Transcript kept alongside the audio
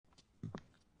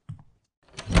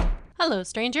Hello,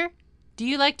 stranger. Do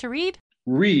you like to read?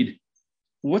 Read.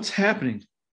 What's happening?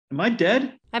 Am I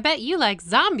dead? I bet you like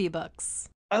zombie books.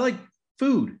 I like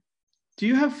food. Do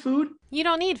you have food? You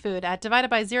don't need food at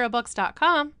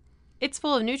dividedbyzerobooks.com. It's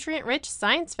full of nutrient rich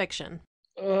science fiction.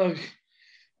 Ugh,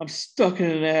 I'm stuck in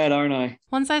an ad, aren't I?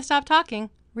 Once I stop talking,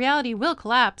 reality will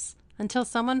collapse until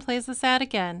someone plays this ad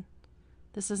again.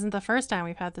 This isn't the first time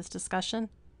we've had this discussion,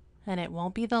 and it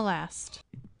won't be the last.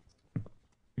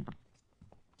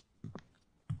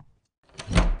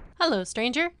 Hello,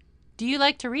 stranger. Do you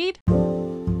like to read?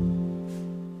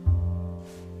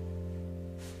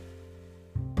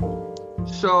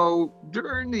 So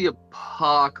during the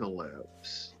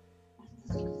apocalypse,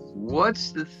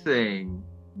 what's the thing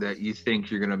that you think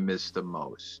you're gonna miss the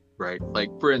most, right? Like,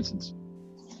 for instance,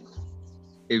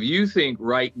 if you think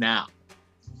right now,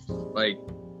 like,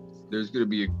 there's gonna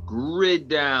be a grid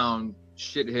down,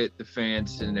 shit hit the fan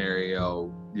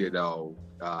scenario,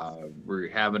 we're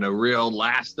having a real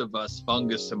Last of Us,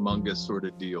 Fungus Among Us sort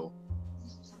of deal.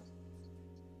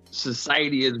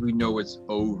 Society as we know it's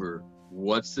over.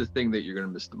 What's the thing that you're gonna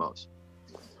miss the most?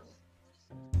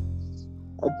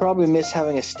 I'd probably miss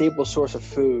having a stable source of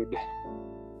food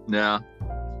Yeah.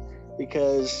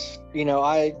 because, we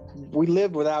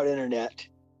live without internet.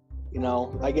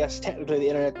 I guess technically the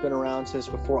internet's been around since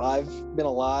before I've been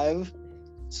alive.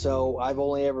 So I've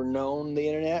only ever known the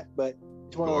internet, but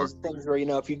it's one of those things where,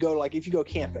 if you go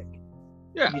camping,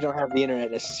 Yeah. you don't have the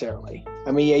internet necessarily.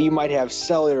 I mean, yeah, you might have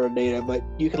cellular data, but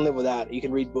you can live without it. You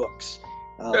can read books.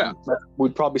 Yeah.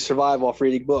 We'd probably survive off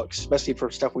reading books, especially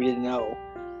for stuff we didn't know.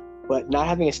 But not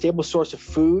having a stable source of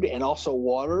food and also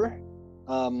water,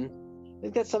 I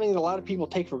think that's something that a lot of people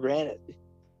take for granted.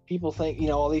 People think,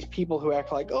 all these people who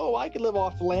act like, oh, I could live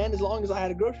off the land as long as I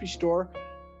had a grocery store.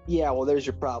 Yeah, well, there's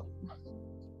your problem.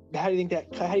 How do you think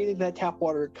that tap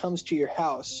water comes to your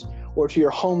house or to your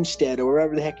homestead or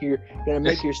wherever the heck you're going to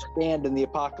make your stand in the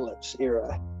apocalypse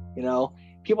era?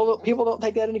 People don't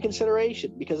take that into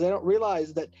consideration because they don't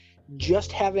realize that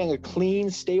just having a clean,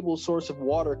 stable source of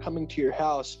water coming to your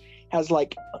house has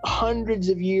like hundreds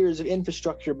of years of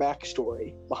infrastructure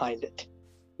backstory behind it.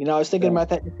 I was thinking about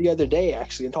that the other day,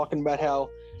 actually, and talking about how,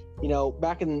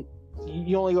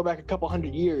 you only go back a couple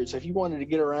hundred years. If you wanted to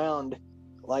get around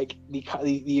like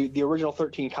the original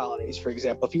 13 colonies, for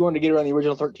example, if you wanted to get around the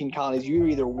original 13 colonies, you were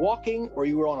either walking or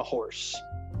you were on a horse.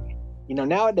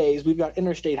 Nowadays we've got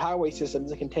interstate highway systems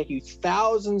that can take you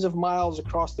thousands of miles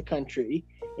across the country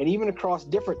and even across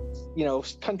different,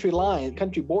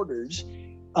 country borders.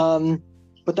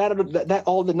 But that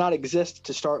all did not exist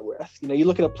to start with. You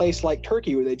look at a place like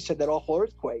Turkey where they just had that awful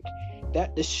earthquake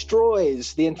that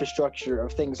destroys the infrastructure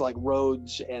of things like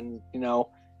roads and,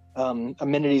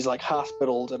 amenities like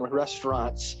hospitals and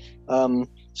restaurants.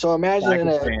 So imagine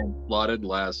Pakistan flooded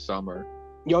last summer.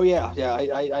 Oh yeah.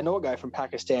 I know a guy from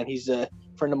Pakistan. He's a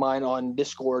friend of mine on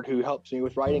Discord who helps me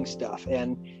with writing stuff,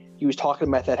 and he was talking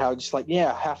about that, how just like,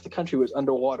 half the country was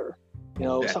underwater.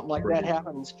 Something like that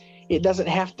happens. It doesn't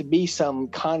have to be some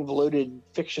convoluted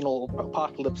fictional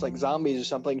apocalypse like zombies or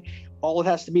something. All it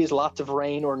has to be is lots of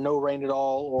rain or no rain at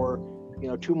all, or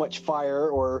too much fire,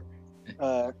 or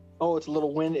it's a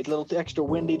little extra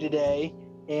windy today,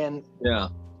 and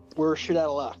we're shit out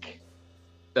of luck.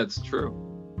 That's true.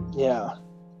 Yeah.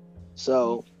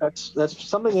 So that's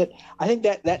something that I think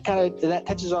that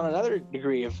touches on another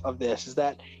degree of this, is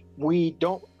that we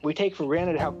take for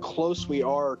granted how close we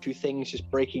are to things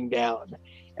just breaking down.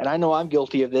 And I know I'm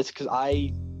guilty of this because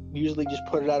I usually just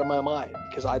put it out of my mind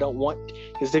because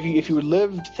because if you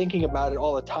lived thinking about it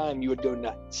all the time, you would go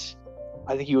nuts.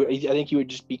 I think you would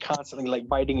just be constantly like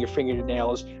biting your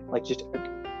fingernails, like just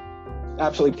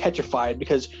absolutely petrified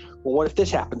because, well, what if this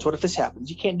happens? What if this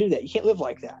happens? You can't do that. You can't live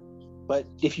like that. But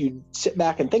if you sit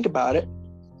back and think about it,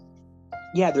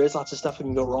 there is lots of stuff that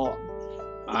can go wrong.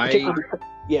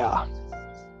 Yeah.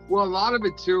 Well, a lot of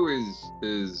it too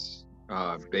is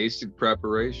basic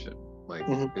preparation. Like,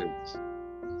 it's,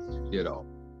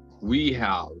 we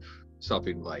have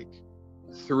something like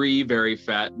 3 very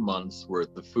fat months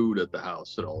worth of food at the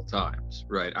house at all times,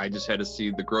 right? I just had to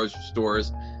see the grocery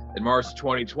stores in March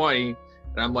 2020, and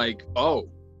I'm like, oh,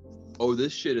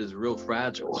 this shit is real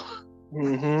fragile.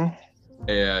 Mm-hmm.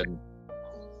 And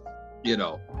you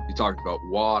talked about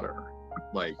water.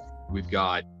 Like, we've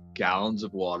got gallons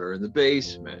of water in the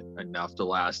basement, enough to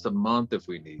last a month if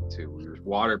we need to. There's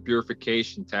water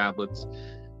purification tablets.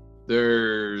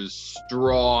 There's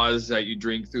straws that you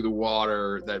drink through the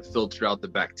water that filter out the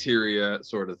bacteria,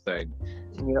 sort of thing.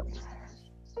 Yep.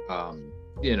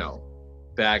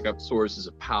 Backup sources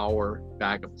of power,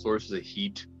 backup sources of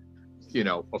heat,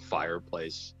 a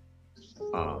fireplace.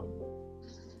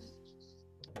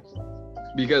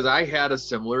 because I had a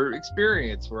similar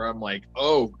experience where I'm like,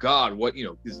 oh God, what,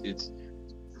 it's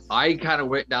I kind of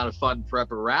went down a fun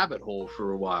prepper rabbit hole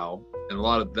for a while, and a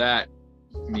lot of that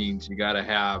means you got to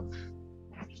have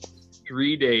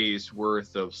 3 days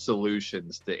worth of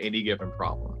solutions to any given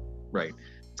problem, right?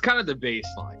 It's kind of the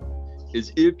baseline.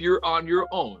 Is if you're on your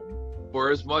own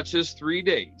for as much as 3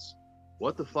 days,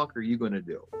 what the fuck are you going to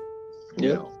do?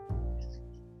 Yeah.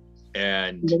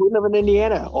 And we live in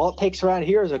Indiana. All it takes around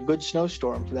here is a good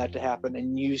snowstorm for that to happen.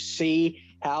 And you see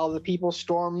how the people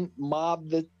mob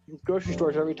the grocery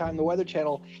stores every time the Weather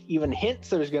Channel even hints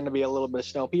there's going to be a little bit of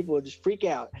snow. People would just freak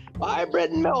out. Buy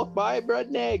bread and milk, buy bread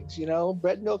and eggs,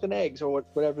 bread, milk, and eggs, or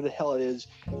whatever the hell it is.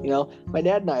 My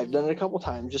dad and I have done it a couple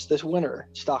times just this winter,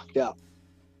 stocked up.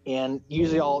 And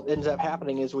usually all ends up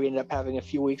happening is we end up having a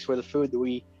few weeks worth of food that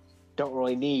we don't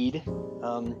really need.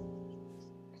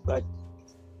 But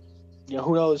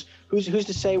who knows? Who's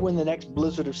to say when the next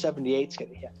blizzard of 78 is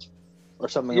going to hit, or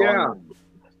something? Yeah,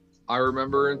 I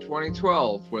remember in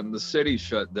 2012 when the city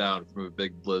shut down from a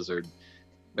big blizzard,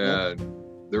 and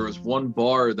there was one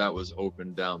bar that was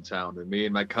open downtown, and me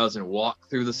and my cousin walked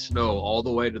through the snow all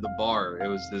the way to the bar. It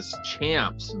was this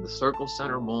Champs in the Circle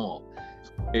Center Mall,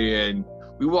 and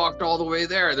we walked all the way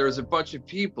there. There was a bunch of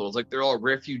people. It's like they're all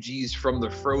refugees from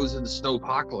the frozen snow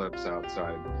apocalypse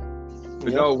outside.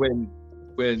 But no, when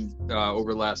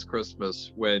over last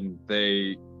Christmas, when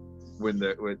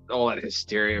all that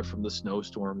hysteria from the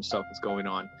snowstorm and stuff was going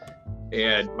on,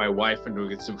 and my wife went to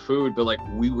get some food, but like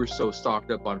we were so stocked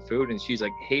up on food, and she's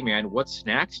like, "Hey man, what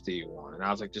snacks do you want?" And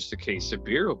I was like, "Just a case of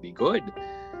beer will be good."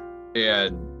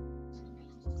 And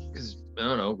because I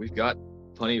don't know, we've got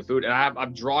plenty of food, and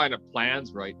I'm drawing up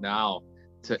plans right now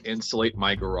to insulate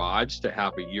my garage to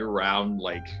have a year-round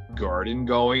like garden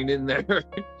going in there.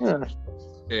 Yeah.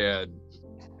 And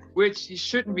which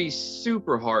shouldn't be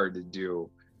super hard to do.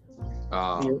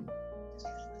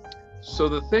 So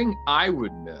the thing I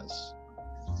would miss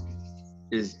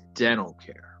is dental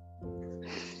care.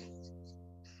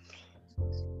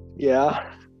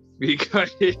 Yeah.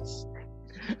 Because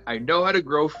I know how to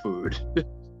grow food.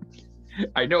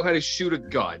 I know how to shoot a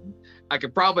gun. I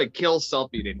could probably kill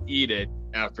something and eat it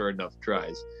after enough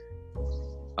tries.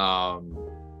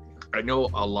 I know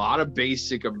a lot of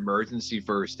basic emergency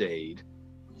first aid,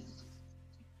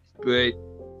 but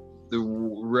the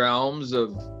realms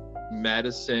of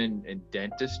medicine and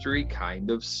dentistry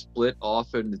kind of split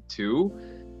off into two.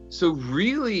 So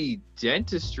really,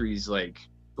 dentistry is like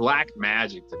black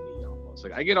magic to me almost.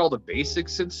 Like I get all the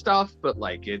basics and stuff, but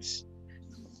like it's,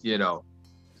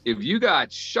 if you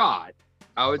got shot,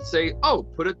 I would say, oh,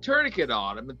 put a tourniquet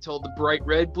on him until the bright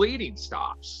red bleeding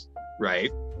stops,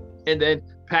 right? And then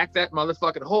pack that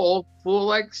motherfucking hole full of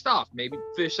like stuff. Maybe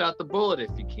fish out the bullet if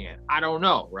you can. I don't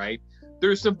know, right?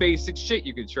 There's some basic shit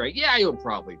you can try. Yeah, you'll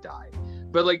probably die.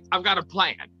 But like, I've got a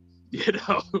plan,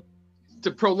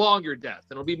 to prolong your death.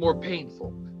 It'll be more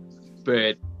painful.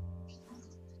 But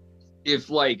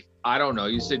if like, I don't know,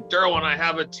 you said, Derwin, I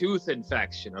have a tooth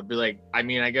infection. I'd be like, I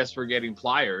mean, I guess we're getting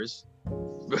pliers.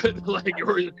 But like,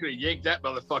 we're just gonna yank that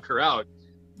motherfucker out.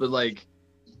 But like,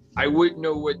 I wouldn't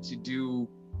know what to do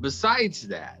besides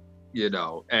that,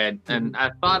 and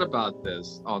I thought about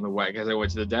this on the way because I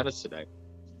went to the dentist today,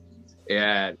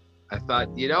 and I thought,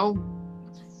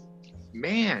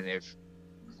 man,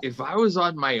 if I was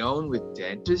on my own with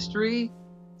dentistry,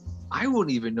 I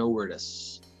wouldn't even know where to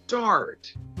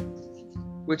start,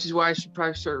 which is why I should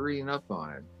probably start reading up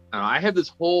on it. I have this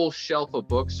whole shelf of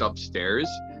books upstairs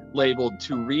labeled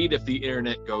to read if the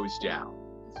internet goes down,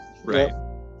 right? Yep.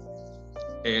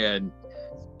 And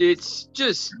it's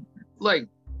just like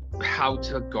how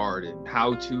to garden,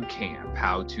 how to camp,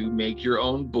 how to make your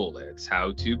own bullets,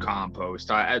 how to compost,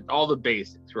 all the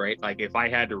basics, right? Like if I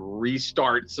had to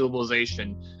restart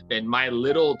civilization in my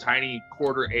little tiny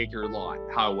quarter-acre lot,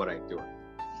 how would I do it?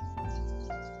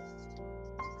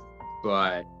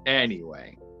 But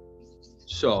anyway,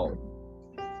 so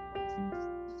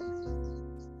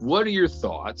what are your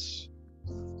thoughts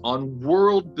on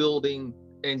world building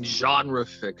and genre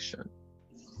fiction?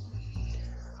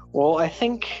 Well, I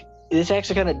think this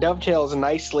actually kind of dovetails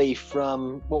nicely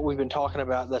from what we've been talking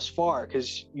about thus far,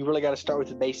 because you really got to start with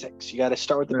the basics. You got to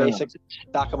start with the basics,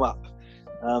 stock them up.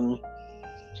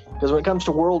 Because when it comes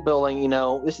to world building,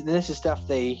 this is stuff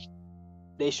they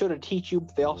sort of teach you,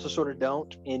 but they also sort of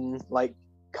don't in like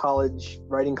college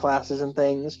writing classes and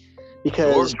things.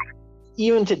 Because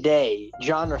even today,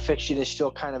 genre fiction is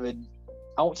still kind of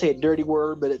I won't say a dirty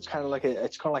word, but it's kind of like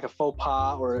a faux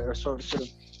pas or sort of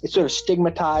it's sort of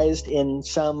stigmatized in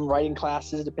some writing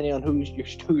classes, depending on who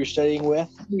you're studying with.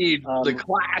 The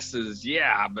classes,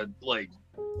 yeah, but like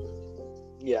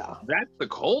Yeah. That's the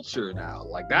culture now.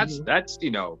 Like that's Mhm. that's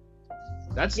you know,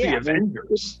 that's Yeah, the I mean,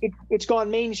 Avengers. it's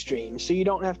gone mainstream, so you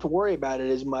don't have to worry about it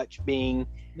as much being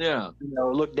Yeah.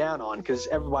 looked down on because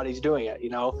everybody's doing it.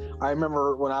 I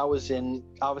remember when I was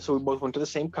obviously we both went to the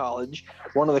same college.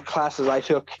 One of the classes I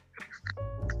took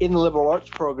in the liberal arts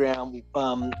program,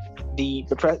 the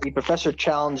professor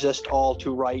challenged us all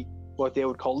to write what they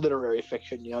would call literary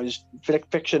fiction, just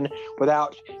fiction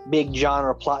without big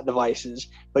genre plot devices.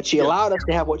 But she allowed us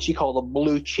to have what she called a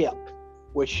blue chip,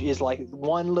 which is like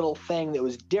one little thing that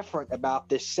was different about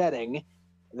this setting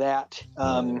that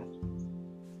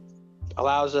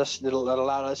allowed us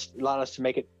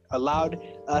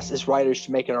as writers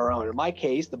to make it our own. In my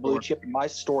case, the blue chip in my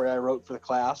story I wrote for the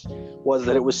class was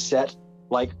that it was set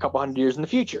like a couple hundred years in the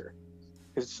future,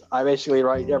 because I basically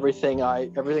write everything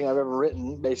I've ever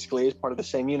written basically is part of the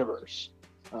same universe.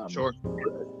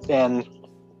 And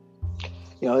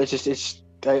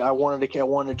I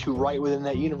wanted to write within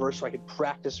that universe so I could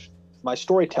practice my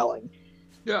storytelling.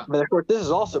 Yeah. But of course, this has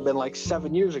also been like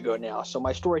 7 years ago now, so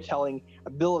my storytelling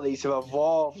abilities have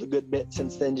evolved a good bit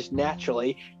since then, just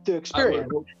naturally through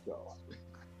experience.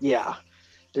 Yeah,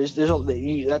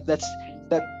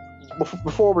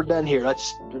 before we're done here, that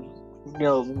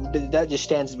just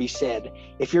stands to be said.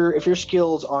 If your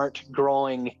skills aren't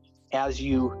growing as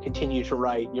you continue to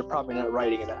write, you're probably not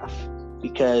writing enough,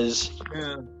 because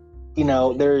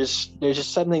there's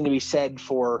just something to be said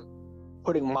for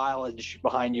putting mileage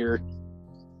behind your,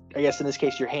 I guess in this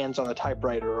case, your hands on the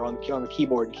typewriter or on the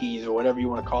keyboard keys or whatever you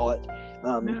want to call it.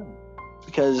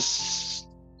 Because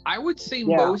I would say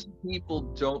most people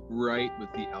don't write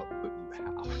with the output you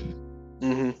have.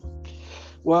 Mm-hmm.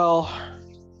 Well,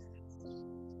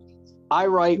 I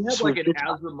write. You have like an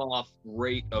Asimov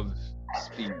rate of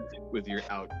speed with your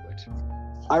output.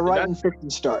 I write in fits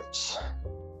and starts.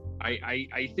 I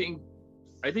think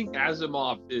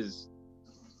Asimov is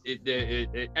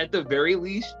it at the very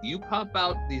least you pump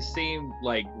out the same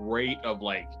like rate of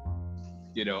like,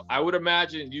 I would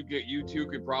imagine you two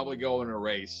could probably go in a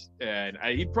race and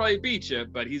he'd probably beat you,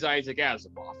 but he's Isaac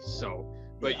Asimov, so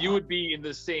you would be in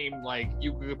the same, like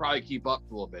you could probably keep up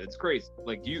a little bit. It's crazy.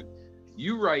 Like you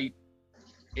write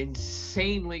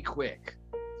insanely quick,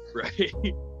 right?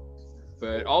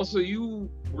 But also you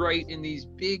write in these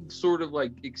big sort of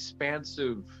like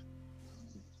expansive.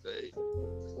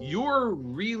 You're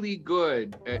really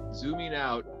good at zooming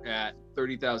out at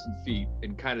 30,000 feet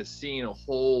and kind of seeing a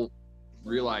whole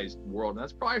realized world. And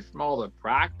that's probably from all the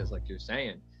practice, like you're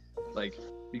saying, like,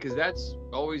 because that's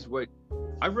always what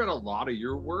I've read a lot of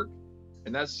your work,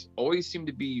 and that's always seemed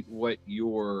to be what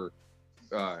your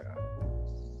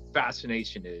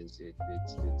fascination is.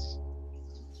 It's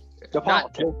the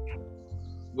politics.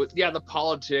 The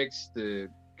politics,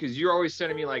 because you're always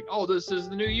sending me like, oh, this is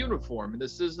the new uniform and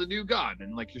this is the new gun,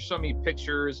 and like you're showing me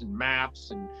pictures and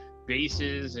maps and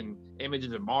bases and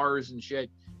images of Mars and shit,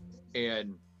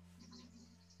 and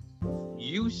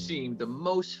you seem the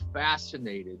most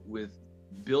fascinated with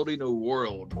building a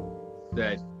world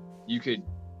that you could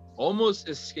almost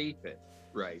escape it,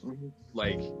 right? Mm-hmm.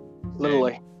 Like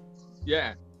literally.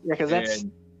 Because that's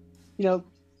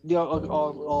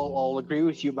I'll agree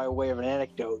with you by way of an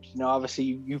anecdote.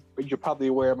 Obviously you're probably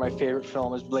aware my favorite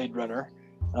film is Blade Runner,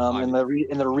 and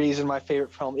the reason my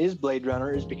favorite film is Blade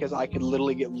Runner is because I could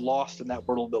literally get lost in that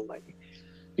world building,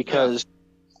 because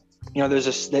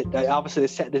there's obviously the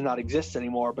set does not exist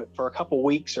anymore, but for a couple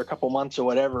weeks or a couple months or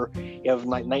whatever of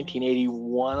like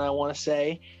 1981, I want to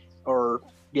say,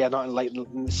 not like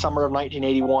in the summer of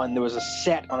 1981, there was a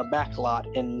set on a back lot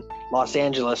in Los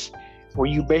Angeles where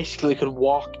you basically could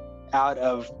walk out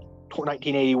of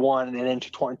 1981 and into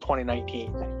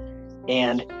 2019,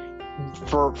 and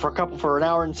for an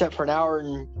hour and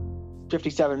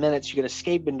 57 minutes, you could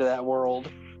escape into that world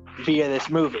via this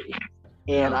movie.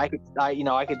 And I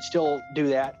could still do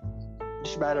that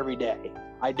just about every day.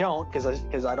 I don't,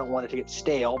 because I don't want it to get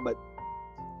stale. But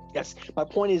yes, my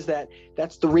point is that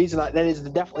that's the reason. That is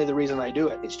definitely the reason I do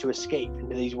it. It's to escape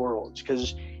into these worlds,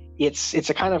 because it's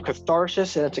a kind of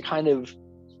catharsis and it's a kind of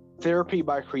therapy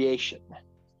by creation.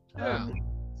 Because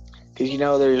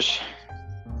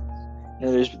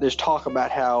there's talk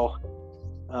about how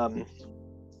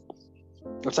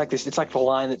it's like the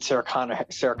line that Sarah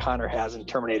Connor has in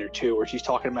Terminator 2, where she's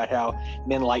talking about how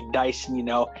men like Dyson,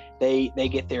 they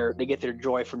get their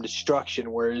joy from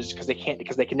destruction, whereas because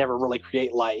they can never really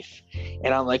create life.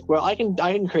 And I'm like, well, I can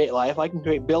create life. I can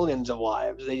create billions of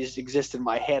lives. They just exist in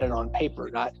my head and on paper,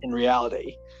 not in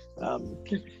reality. I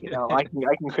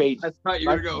can create. That's not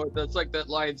your go. That's like that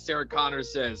line Sarah Connor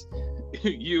says.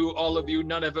 you, all of you,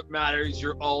 none of it matters.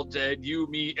 You're all dead. You,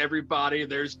 me, everybody.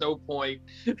 There's no point.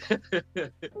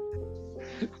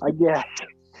 I guess.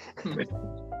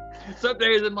 Some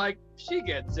days I'm like, she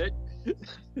gets it.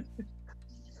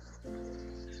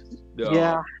 No.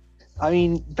 Yeah. I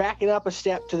mean, backing up a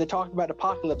step to the talk about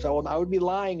apocalypse, I would be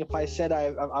lying if I said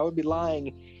I would be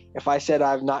lying if I said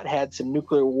I've not had some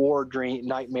nuclear war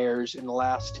nightmares in the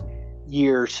last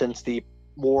year since the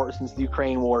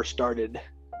Ukraine war started.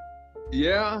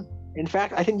 Yeah. In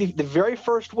fact, I think the very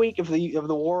first week of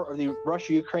the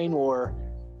Russia-Ukraine war,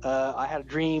 I had a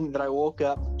dream that I woke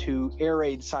up to air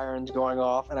raid sirens going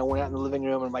off, and I went out in the living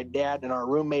room, and my dad and our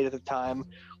roommate at the time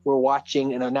were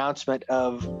watching an announcement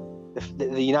of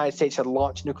the United States had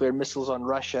launched nuclear missiles on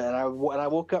Russia, and I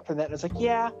woke up from that, and it's like,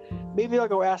 yeah, maybe I'll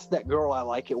go ask that girl I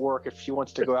like at work if she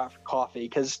wants to go out for coffee,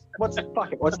 because what's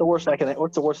the worst that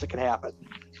can happen?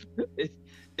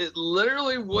 It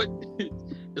literally would,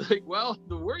 like, well,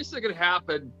 the worst that could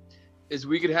happen is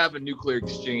we could have a nuclear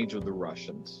exchange with the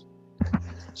Russians.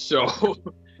 So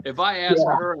if I ask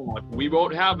her, we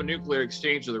won't have a nuclear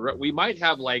exchange with we might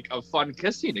have like a fun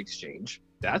kissing exchange.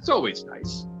 That's always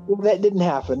nice. Well, that didn't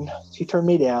happen. She turned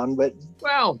me down, but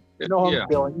well,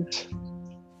 feelings.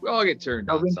 We all get turned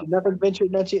down. Nothing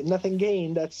ventured, nothing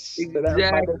gained. That's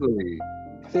exactly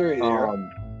theory there.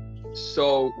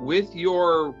 So with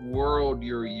your world,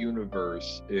 your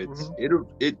universe,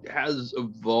 it has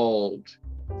evolved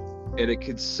in a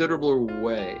considerable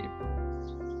way.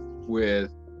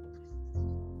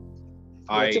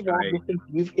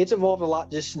 It's evolved a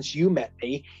lot just since you met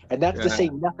me, and that's to say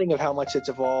nothing of how much it's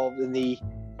evolved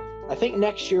I think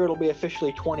next year it'll be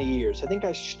officially 20 years. I think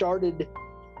I started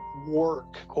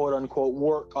work, quote unquote,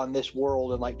 work on this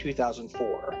world in like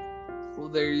 2004. Well,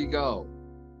 there you go.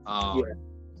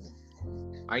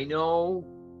 I know.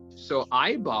 So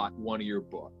I bought one of your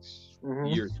books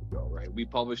years ago, right? We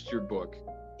published your book.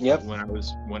 Yep. When I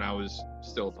was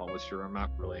still a publisher, I'm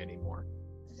not really anymore.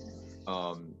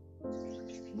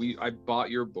 I bought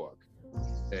your book,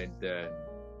 and then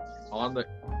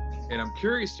and I'm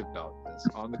curious about this.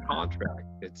 On the contract,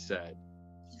 it said,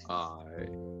 kind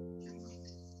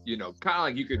of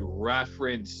like you could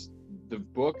reference the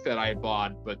book that I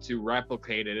bought, but to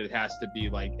replicate it, it has to be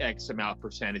like X amount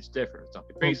percentage difference.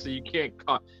 Basically, you can't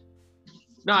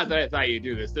not that I thought you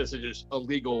do this. This is just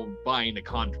illegal buying a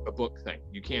book thing.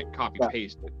 You can't copy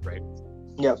paste it, right?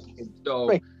 Yep. And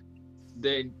so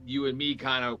then you and me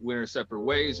kind of went our separate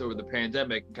ways over the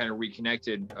pandemic and kind of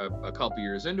reconnected a couple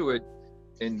years into it.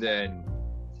 And then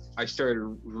I started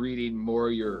reading more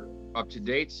of your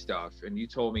up-to-date stuff, and you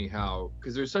told me how,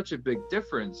 because there's such a big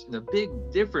difference, and the big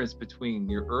difference between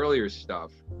your earlier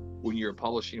stuff when you were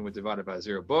publishing with Divided by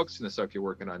Zero Books and the stuff you're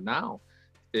working on now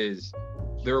is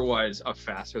there was a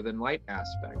faster than light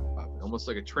aspect of it, almost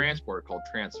like a transport called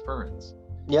transference.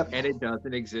 Yep. And it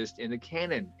doesn't exist in the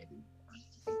canon anymore.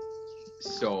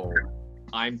 So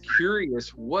I'm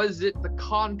curious, was it the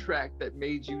contract that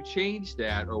made you change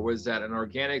that, or was that an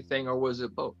organic thing, or was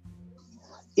it both?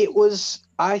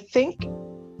 I think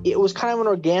it was kind of an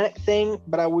organic thing,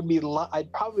 but I'd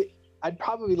probably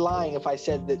be lying if I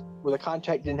said that the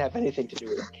contract didn't have anything to do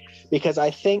with it, because I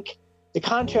think the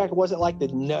contract wasn't like the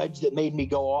nudge that made me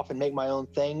go off and make my own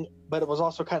thing, but it was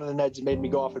also kind of the nudge that made me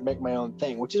go off and make my own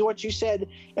thing, which is what you said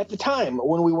at the time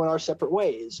when we went our separate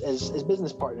ways as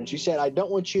business partners. You said, I don't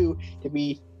want you to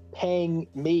be paying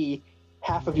me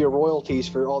half of your royalties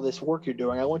for all this work you're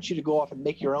doing. I want you to go off and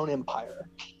make your own empire.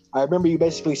 I remember you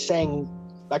basically saying,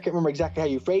 I can't remember exactly how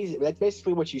you phrased it, but that's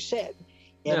basically what you said.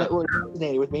 And it really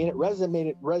resonated with me, and it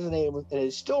resonated with, and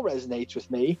it still resonates with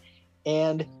me.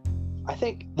 And I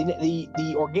think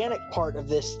the organic part of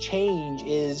this change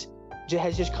has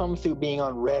just come through being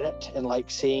on Reddit and like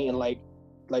seeing and like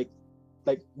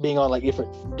being on like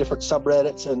different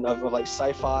subreddits and of like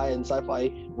sci-fi and sci-fi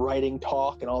writing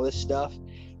talk and all this stuff,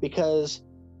 because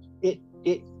it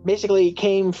basically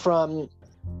came from.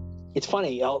 It's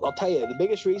funny. I'll tell you the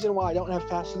biggest reason why I don't have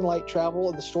fast and light travel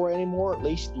in the story anymore, at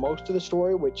least most of the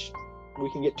story, which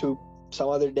we can get to some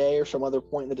other day or some other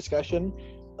point in the discussion.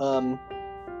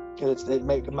 Because it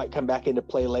might come back into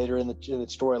play later in the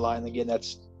storyline. Again,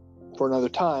 that's for another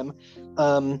time.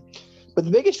 But the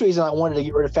biggest reason I wanted to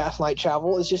get rid of fast and light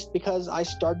travel is just because I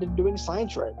started doing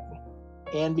science writing,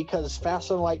 and because fast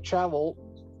and light travel,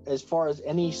 as far as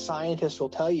any scientist will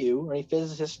tell you, or any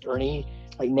physicist, or any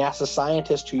like NASA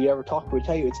scientist who you ever talk to will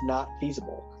tell you, it's not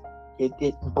feasible.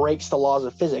 It breaks the laws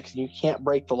of physics, and you can't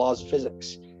break the laws of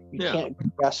physics. You can't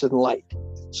go faster than light.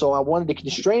 So I wanted to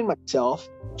constrain myself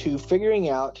to figuring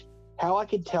out how I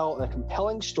could tell a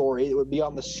compelling story that would be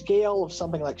on the scale of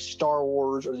something like Star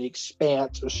Wars or The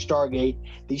Expanse or Stargate,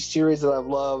 these series that I've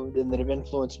loved and that have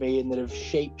influenced me and that have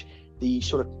shaped the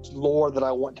sort of lore that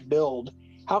I want to build.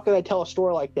 How could I tell a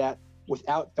story like that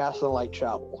without faster than light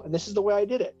travel? And this is the way I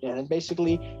did it. And it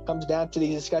basically comes down to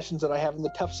these discussions that I have in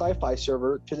the Tough Sci-Fi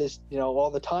server to this,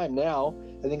 all the time now,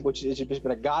 I think, which has just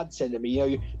been a godsend to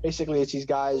me. Basically it's these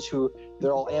guys who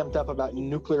they're all amped up about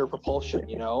nuclear propulsion,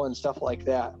 and stuff like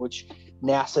that, which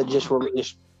NASA just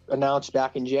announced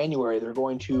back in January. They're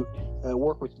going to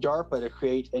work with DARPA to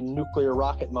create a nuclear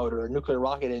rocket motor, a nuclear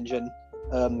rocket engine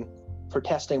for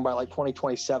testing by like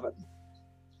 2027.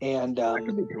 And that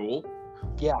could be cool.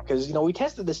 Yeah, because we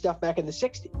tested this stuff back in the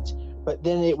 60s, but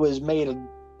then that was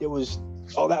nixed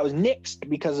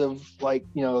because of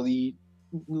the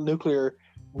nuclear,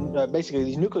 basically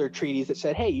these nuclear treaties that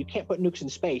said, hey, you can't put nukes in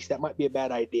space. That might be a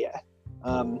bad idea.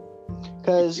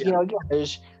 Because again,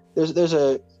 there's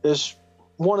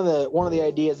one of the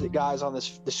ideas that guys on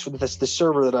this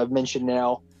server that I've mentioned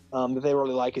now that they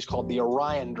really like is called the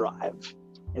Orion Drive.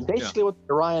 And basically with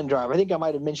the Orion Drive, I think I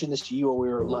might have mentioned this to you when we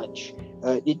were at lunch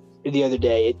the other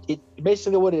day. It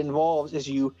basically what it involves is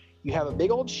you have a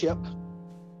big old ship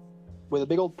with a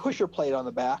big old pusher plate on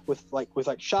the back with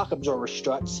shock absorber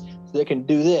struts so they can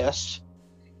do this.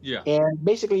 Yeah. And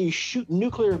basically you shoot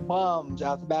nuclear bombs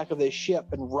out the back of this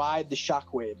ship and ride the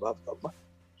shockwave of them.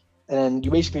 And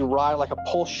you basically ride like a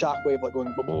pulse shockwave, like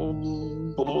going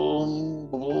boom, boom,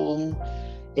 boom.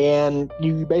 And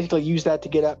you basically use that to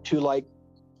get up to like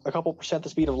a couple percent the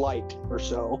speed of light or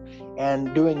so.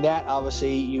 And doing that,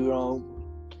 obviously, you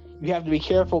have to be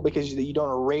careful because you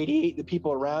don't irradiate the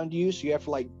people around you. So you have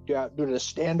to do it at a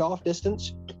standoff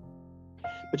distance.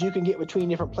 But you can get between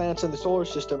different planets in the solar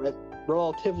system at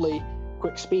relatively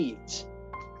quick speeds.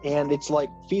 And it's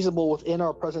feasible within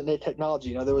our present day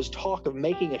technology. There was talk of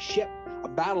making a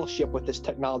battleship with this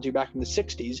technology back in the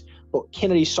 60s, but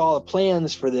Kennedy saw the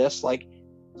plans for this,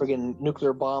 friggin'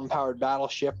 nuclear bomb powered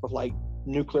battleship with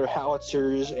nuclear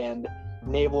howitzers and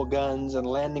naval guns and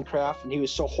landing craft, and he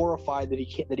was so horrified that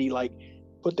he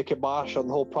put the kibosh on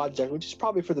the whole project, which is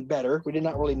probably for the better. We did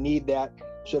not really need that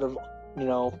sort of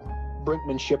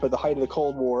brinkmanship at the height of the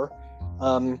Cold War.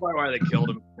 Why they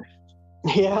killed him.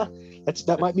 Yeah,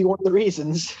 that might be one of the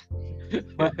reasons.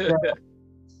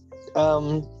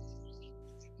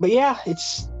 But yeah,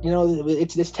 it's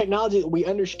it's this technology that we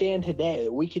understand today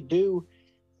that we could do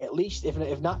at least,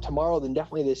 if not tomorrow, then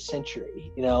definitely this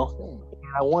century. And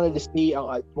I wanted to see,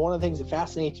 one of the things that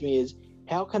fascinates me is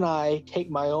how can I take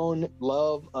my own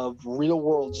love of real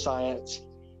world science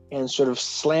and sort of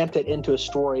slant it into a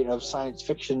story of science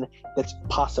fiction that's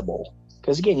possible.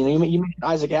 Because again, you mentioned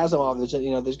Isaac Asimov.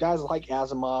 There's guys like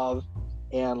Asimov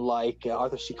and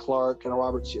Arthur C. Clarke and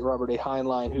Robert A.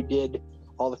 Heinlein who did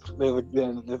all the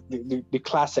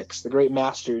classics, the great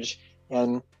masters,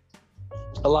 and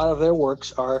a lot of their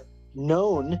works are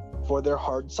known for their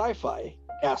hard sci-fi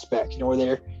aspect,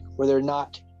 where they're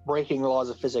not breaking the laws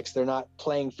of physics. They're not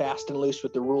playing fast and loose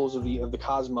with the rules of the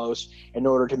cosmos in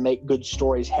order to make good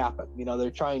stories happen. They're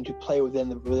trying to play within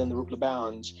the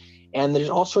bounds. And there's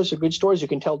all sorts of good stories you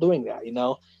can tell doing that.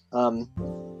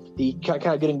 The kind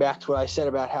of getting back to what I said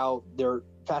about how their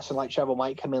fast and light travel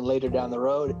might come in later down the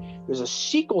road. There's a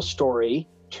sequel story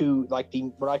to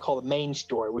what I call the main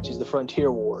story, which is the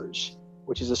Frontier Wars,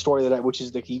 which is a story which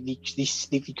is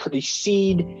the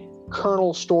seed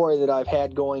kernel story that I've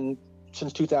had going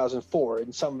since 2004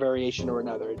 in some variation or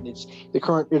another. And it's the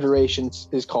current iteration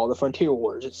is called the Frontier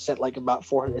Wars. It's set about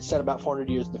 400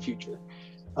 years in the future.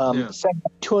 Set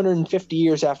 250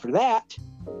 years after that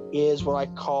is what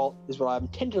I'm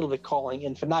tentatively calling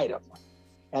Infinitum.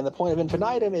 And the point of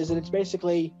Infinitum is that it's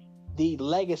basically the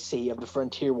legacy of the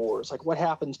Frontier Wars. What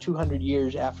happens 200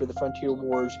 years after the Frontier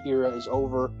Wars era is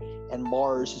over and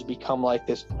Mars has become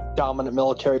this dominant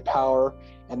military power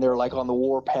and they're on the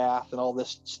war path and all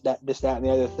this, that, and the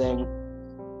other thing.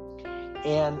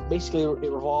 And basically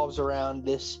it revolves around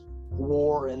this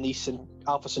war in the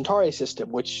Alpha Centauri system,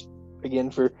 which,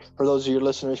 again, for those of your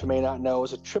listeners who may not know,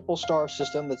 is a triple star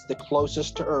system that's the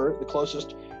closest to Earth, the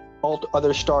closest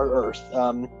other star to Earth.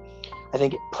 I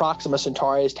think Proxima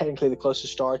Centauri is technically the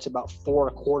closest star. It's about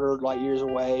 4.25 light years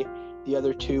away. The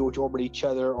other two, which orbit each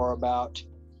other, are about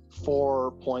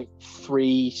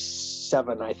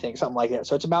 4.37, I think, something like that.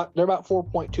 So they're about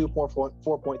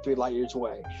 4.3 light years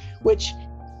away, which,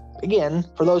 again,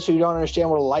 for those who don't understand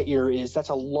what a light year is, that's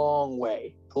a long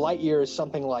way. A light year is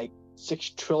something like 6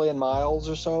 trillion miles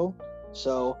or so.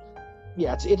 So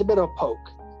yeah, it's a bit of a poke.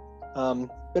 It's a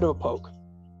bit of a poke.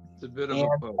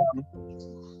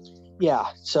 Yeah.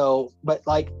 So, but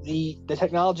the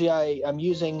technology I'm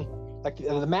using like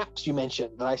the maps you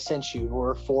mentioned that I sent you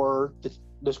were for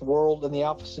this world in the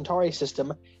Alpha Centauri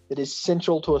system that is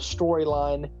central to a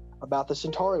storyline about the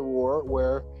Centauri War,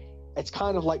 where it's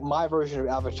kind of like my version of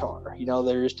Avatar.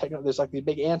 There's like these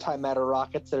big antimatter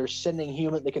rockets that are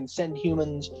they can send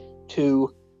humans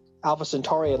to Alpha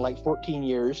Centauri in like 14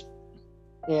 years.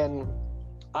 And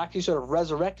I actually sort of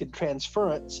resurrected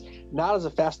transference, not as a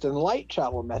fast and light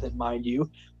travel method, mind you,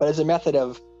 but as a method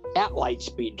of at light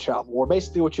speed travel, where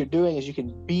basically what you're doing is you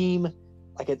can beam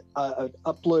like an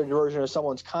uploaded version of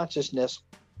someone's consciousness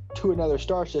to another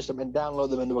star system and download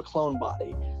them into a clone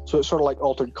body. So it's sort of like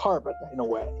altered carbon in a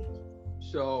way.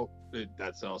 So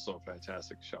that's also a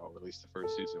fantastic show. At least the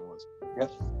first season was.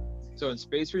 Yep. So in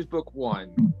Spacers Book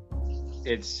 1,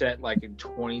 it's set like in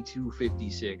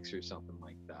 2256 or something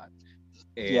like that.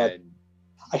 And yeah.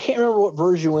 I can't remember what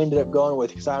version we ended up going with,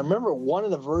 because I remember one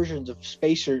of the versions of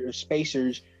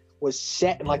Spacers was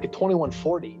set in like the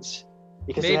 2140s,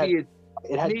 because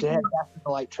it had to have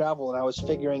light travel, and I was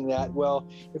figuring that, well,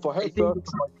 if I have light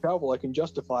travel, I can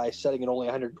justify setting it only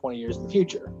 120 years in the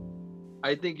future.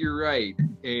 I think you're right,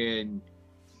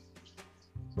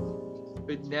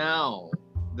 but now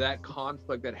that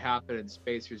conflict that happened in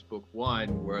Spacers Book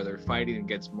 1, where they're fighting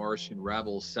against Martian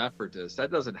rebels, separatists, that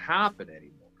doesn't happen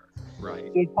anymore,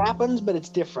 right? It happens, but it's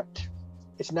different.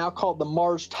 It's now called the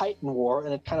Mars-Titan War,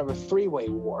 and it's kind of a three-way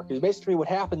war, because basically what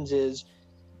happens is,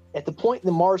 at the point in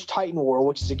the Mars-Titan War,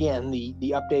 which is again the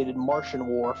updated Martian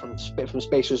War from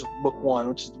Spacers Book 1,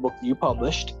 which is the book that you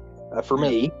published for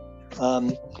me,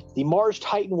 the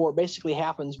Mars-Titan War basically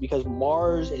happens because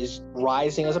Mars is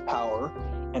rising as a power,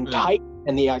 and Titan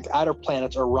and the outer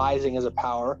planets are rising as a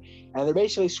power, and they're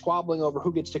basically squabbling over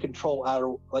who gets to control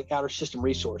outer system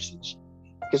resources.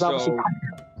 Because obviously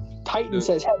Titan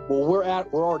says, hey, well, we're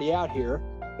already out here,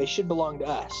 they should belong to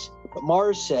us. But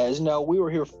Mars says, no, we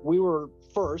were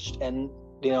first, and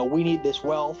we need this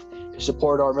wealth to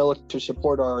support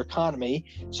our economy,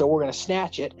 so we're going to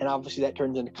snatch it. And obviously that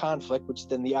turns into conflict, which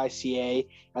then the ICA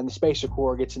and the Spacer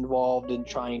Corps gets involved in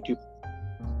trying to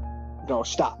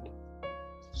stop.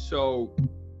 So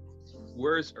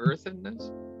where's Earth in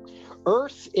this?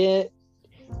 Earth in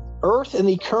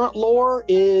the current lore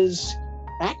is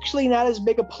actually not as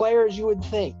big a player as you would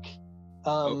think.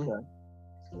 Okay.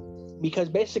 Because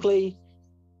basically,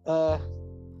 I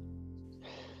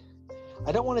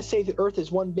don't want to say that Earth is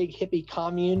one big hippie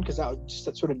commune, because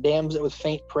that sort of damns it with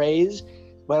faint praise.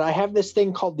 But I have this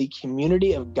thing called the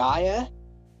Community of Gaia,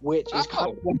 which is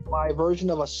kind of my version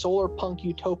of a solar punk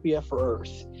utopia for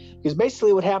Earth. Because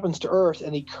basically, what happens to Earth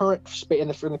in the current in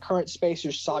the current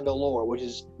Spacers Saga lore, which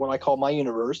is what I call my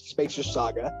universe, Spacers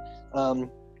Saga.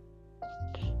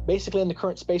 Basically, in the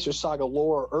current Spacers Saga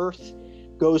lore, Earth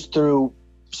goes through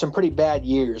some pretty bad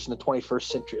years in the 21st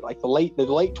century. Like the late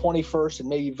 21st and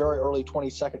maybe very early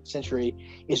 22nd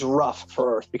century is rough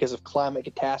for Earth because of climate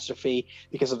catastrophe,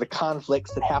 because of the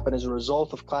conflicts that happen as a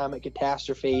result of climate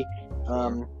catastrophe.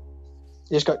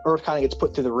 Earth kind of gets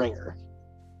put through the ringer.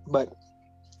 But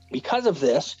because of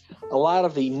this, a lot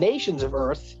of the nations of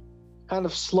Earth kind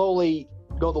of slowly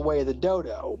go the way of the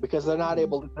dodo, because they're not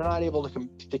able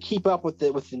to keep up with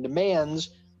the demands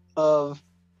of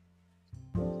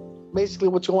basically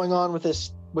what's going on with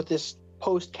this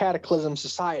post-cataclysm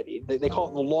society. They call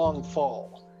it the long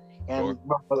fall. And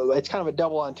it's kind of a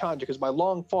double entendre, because by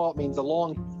long fall it means the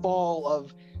long fall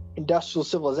of industrial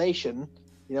civilization,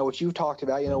 which you've talked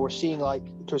about. We're seeing, like,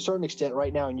 to a certain extent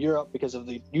right now in Europe because of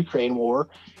the Ukraine war.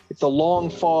 It's the long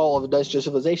fall of industrial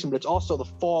civilization, but it's also the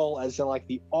fall as in like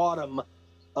the autumn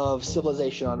of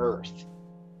civilization on Earth,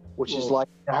 which is like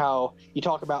how you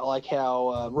talk about, like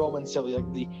how Roman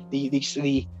civilization,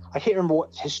 the I can't remember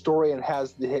what historian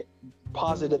has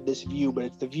posited this view, but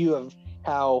it's the view of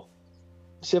how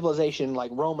civilization, like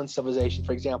Roman civilization,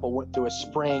 for example, went through a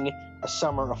spring, a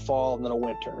summer, a fall, and then a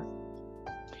winter.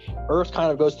 Earth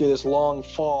kind of goes through this long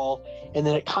fall, and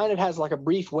then it kind of has like a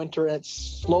brief winter, and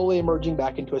it's slowly emerging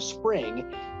back into a spring,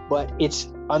 but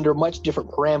it's under much different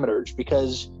parameters,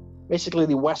 because basically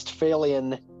the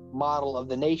Westphalian model of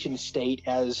the nation state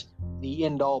as the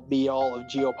end-all be-all of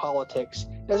geopolitics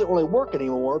doesn't really work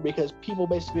anymore, because people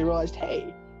basically realized,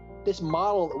 hey, this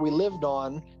model that we lived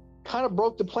on kind of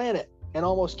broke the planet and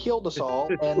almost killed us all,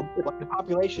 and the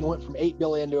population went from 8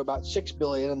 billion to about 6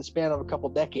 billion in the span of a couple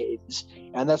decades,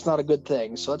 and that's not a good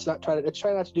thing. So let's try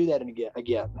not to do that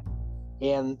again.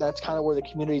 And that's kind of where the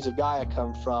communities of Gaia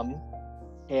come from.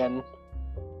 And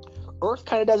Earth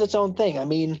kind of does its own thing. I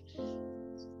mean,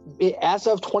 as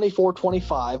of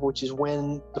 2425, which is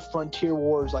when the Frontier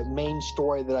Wars main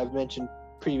story that I've mentioned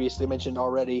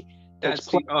already. That's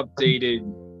the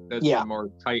updated. That's the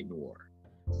Mars Titan War.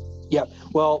 Yep.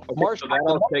 Well, Okay, Mars so that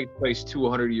all takes place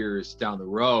 200 years down the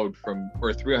road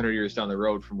or 300 years down the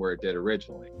road from where it did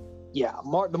originally. Yeah,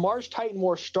 the Mars Titan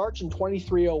War starts in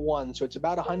 2301, so it's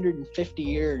about 150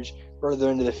 years further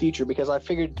into the future. Because I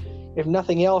figured, if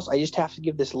nothing else, I just have to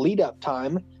give this lead up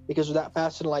time, because without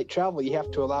fast and light travel, you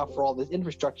have to allow for all this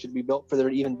infrastructure to be built for there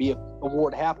to even be a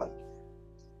war to happen.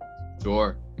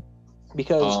 Sure.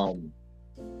 Because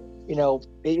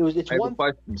it's I have one a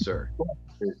question, sir.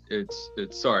 It's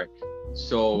sorry.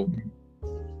 So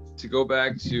to go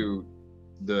back to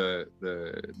the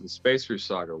Spacer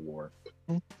Saga War,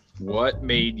 what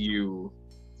made you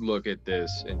look at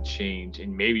this and change?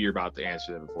 And maybe you're about to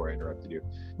answer that before I interrupted you.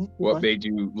 What made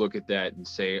you look at that and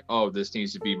say, "Oh, this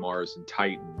needs to be Mars and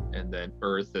Titan," and then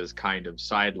Earth is kind of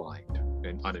sidelined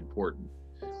and unimportant?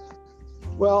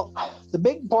 Well, the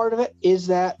big part of it is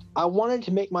that I wanted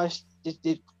to make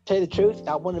to tell you the truth,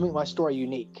 I wanted to make my story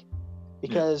unique,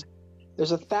 because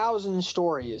there's 1,000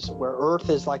 stories where Earth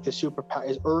is like the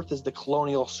superpower. Earth is the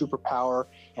colonial superpower,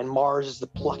 and Mars is the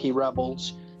plucky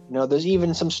rebels. There's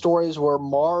even some stories where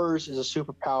Mars is a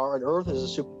superpower and Earth is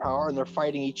a superpower, and they're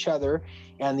fighting each other,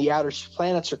 and the outer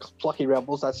planets are plucky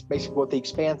rebels. That's basically what The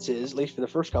Expanse is, at least for the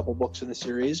first couple books in the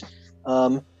series.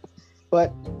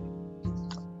 But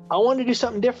I wanted to do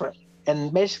something different.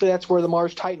 And basically that's where the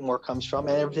Mars Titan War comes from,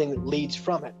 and everything that leads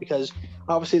from it. Because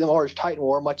obviously the Mars Titan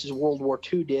War, much as World War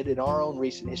II did in our own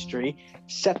recent history,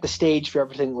 set the stage for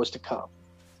everything that was to come.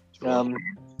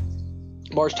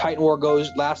 Mars Titan War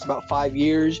lasts about 5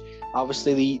 years.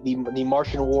 Obviously the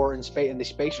Martian War in space, and the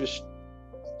Spacers,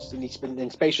 in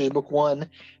Spacers Book 1,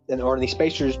 or in the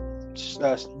Spacers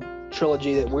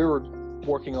trilogy that we were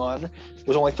working on,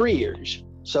 was only 3 years.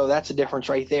 So that's a difference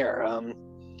right there.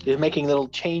 Is making little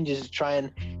changes to try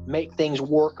and make things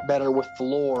work better with the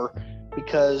lore,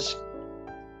 because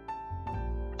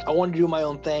I wanted to do my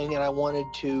own thing, and I wanted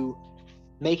to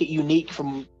make it unique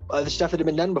from the stuff that had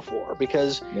been done before.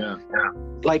 Because again,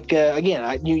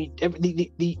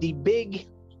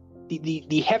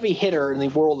 the heavy hitter in the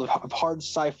world of hard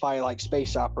sci-fi like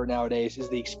space opera nowadays is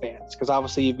The Expanse, because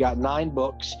obviously you've got 9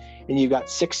 books and you've got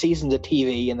 6 seasons of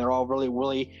TV, and they're all really,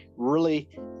 really, really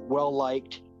well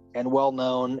liked and well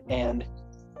known and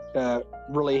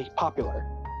really popular.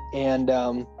 And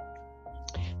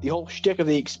the whole shtick of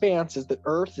The Expanse is that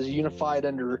Earth is unified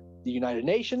under the United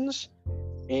Nations,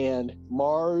 and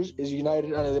Mars is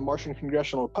united under the Martian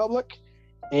Congressional Republic,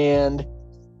 and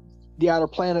the outer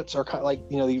planets are kind of like,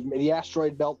 the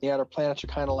asteroid belt, the outer planets are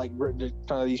kind of like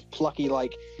these plucky,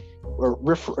 like, or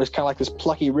riff. It's kind of like this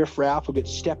plucky riffraff who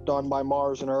gets stepped on by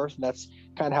Mars and Earth, and that's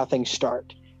kind of how things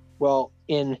start. Well,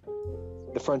 in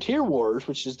the Frontier Wars,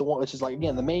 which is like,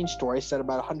 again, the main story, set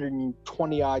about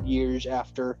 120 odd years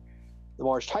after the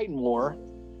Mars Titan War,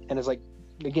 and is like,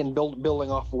 again, building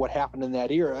off of what happened in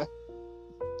that era.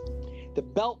 The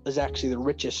belt is actually the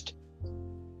richest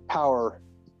power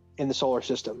in the solar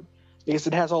system, because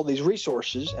it has all these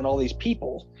resources and all these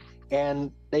people,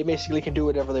 and they basically can do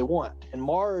whatever they want. And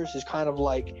Mars is kind of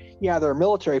like, they're a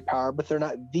military power, but they're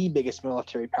not the biggest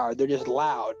military power. They're just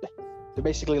loud. They're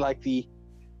basically like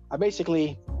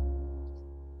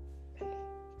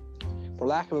for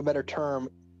lack of a better term,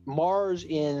 Mars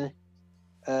in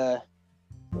the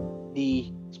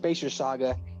Spacer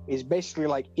Saga is basically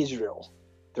like Israel.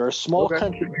 They're a small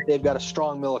country, but they've got a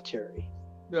strong military.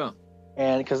 Yeah.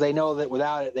 And because they know that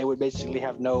without it, they would basically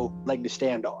have no leg to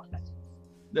stand on.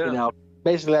 Yeah.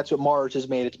 Basically that's what Mars has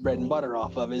made its bread and butter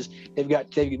off of. Is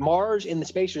Mars in the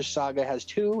Spacer Saga has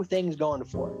 2 things going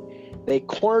for it. They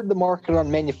cornered the market on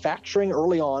manufacturing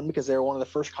early on, because they were one of the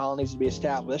first colonies to be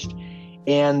established,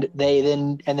 and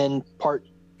part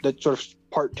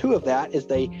 2 of that is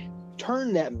they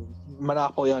turned that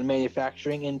monopoly on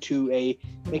manufacturing into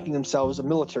making themselves a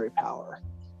military power,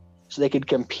 so they could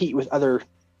compete with other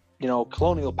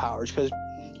colonial powers. Because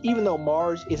even though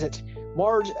Mars,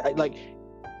 like,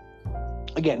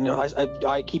 again,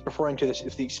 I keep referring to this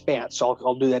as The Expanse, so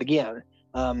I'll do that again.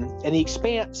 In The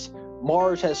Expanse,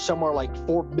 Mars has somewhere like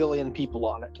 4 billion people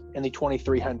on it in the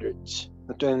 2300s,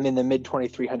 in the mid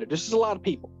 2300s. This is a lot of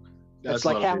people. That's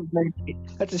like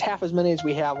half as many as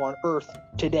we have on Earth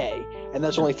today, and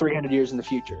that's only 300 years in the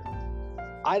future.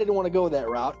 I didn't want to go that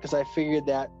route, because I figured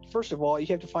that, first of all, you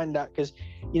have to find out, because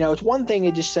it's one thing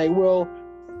to just say, well,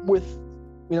 with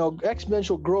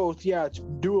exponential growth, it's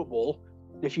doable.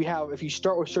 If you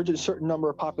start with a certain number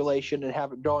of population and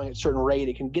have it growing at a certain rate,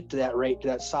 it can get to that rate, to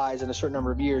that size, in a certain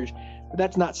number of years. But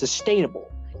that's not sustainable.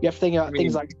 You have to think about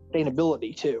things like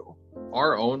sustainability too.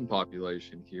 Our own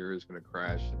population here is going to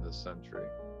crash in this century.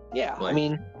 Yeah, Like,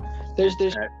 there's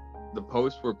the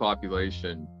post-war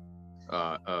population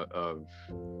of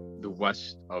the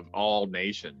West, of all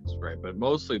nations, right? But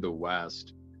mostly the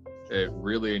West. It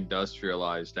really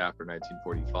industrialized after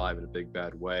 1945 in a big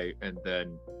bad way, and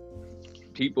then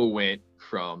people went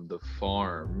from the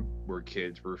farm where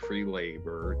kids were free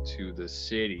labor to the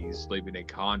cities living in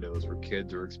condos where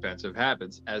kids are expensive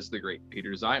habits, as the great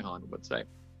Peter Zeihan would say.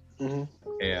 Mm-hmm.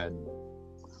 And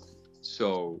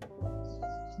so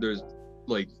there's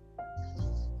like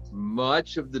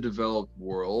much of the developed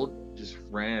world just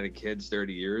ran out of kids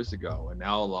 30 years ago, and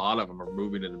now a lot of them are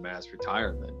moving into mass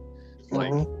retirement.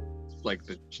 Like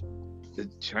the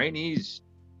Chinese,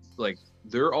 like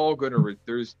they're all going to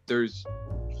there's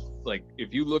like,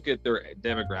 if you look at their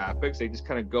demographics, they just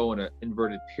kind of go in an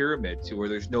inverted pyramid to where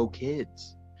there's no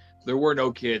kids. There were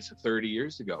no kids 30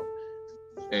 years ago.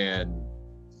 And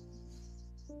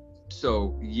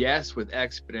so yes, with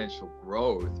exponential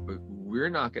growth, but we're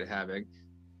not going to have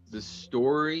the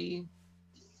story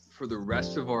for the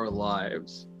rest of our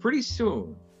lives pretty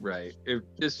soon, right? If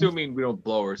assuming we don't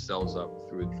blow ourselves up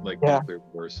through like nuclear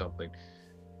war or something,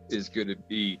 is going to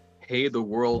be, hey, the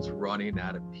world's running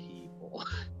out of people.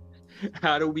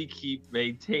 How do we keep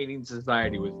maintaining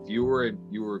society with fewer and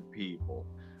fewer people,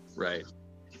 right?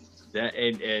 That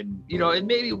and you know, and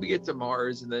maybe we get to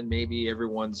Mars, and then maybe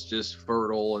everyone's just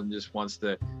fertile and just wants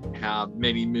to have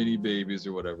many babies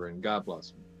or whatever, and God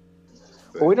bless them.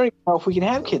 Well, we don't even know if we can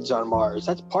have kids on Mars.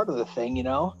 That's part of the thing, you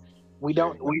know. We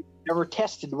never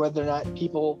tested whether or not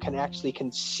people can actually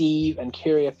conceive and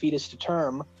carry a fetus to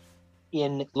term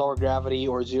in lower gravity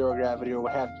or zero gravity or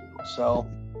what have you. So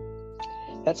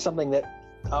that's something that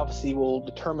obviously will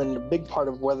determine a big part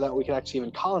of whether or not we can actually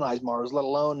even colonize Mars, let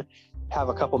alone have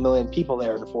a couple million people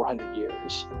there in 400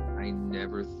 years. I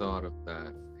never thought of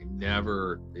that.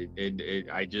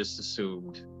 I just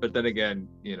assumed. But then again,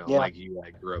 you know, like you, I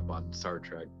grew up on Star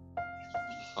Trek.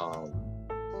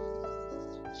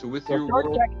 So with your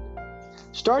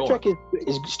Star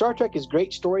Trek is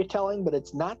great storytelling, but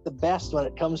it's not the best when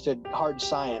it comes to hard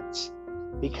science,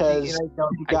 because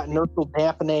you've got inertial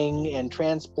dampening and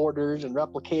transporters and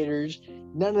replicators.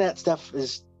 None of that stuff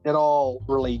is at all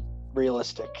really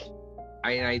realistic.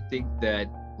 I think that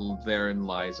therein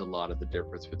lies a lot of the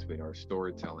difference between our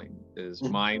storytelling. Is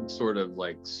mine sort of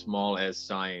like small s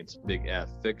science, big F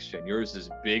fiction. Yours is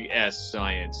big S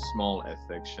science, small F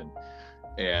fiction.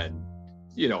 And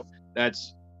you know,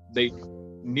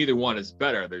 neither one is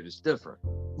better, they're just different,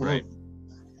 right?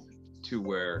 To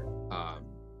where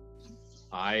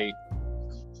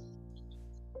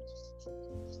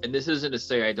and this isn't to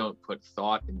say I don't put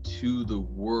thought into the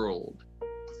world,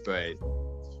 but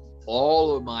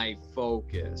all of my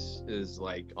focus is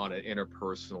like on an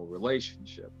interpersonal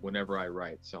relationship whenever I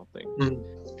write something.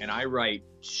 And I write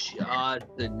just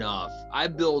enough. I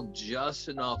build just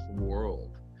enough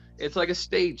world. It's like a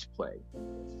stage play.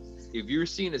 If you're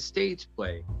seeing a stage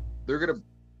play, they're going to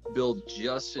build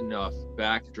just enough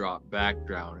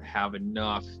background, have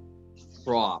enough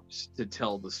props to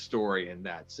tell the story, and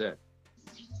that's it.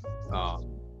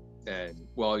 And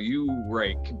while you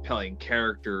write compelling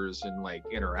characters and like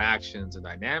interactions and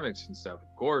dynamics and stuff,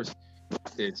 of course,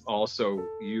 it's also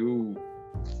you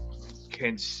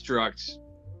construct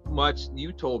much.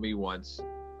 You told me once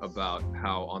about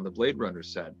how on the Blade Runner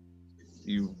set,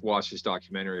 you watched this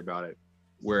documentary about it,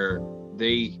 where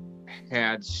they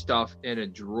had stuff in a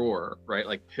drawer, right,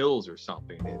 like pills or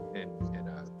something,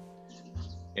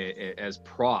 as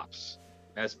props,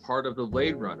 as part of the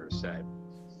Blade Runner set,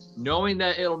 knowing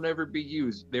that it'll never be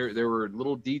used. There were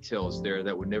little details there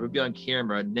that would never be on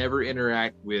camera, never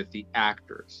interact with the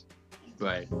actors,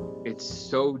 but it's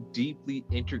so deeply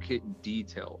intricate and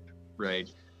detailed, right?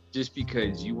 Just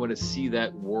because you want to see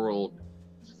that world,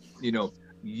 you know,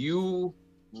 you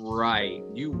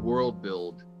world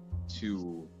build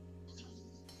to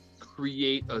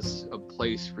create a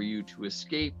place for you to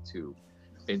escape to.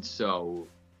 And so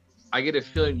I get a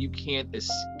feeling you can't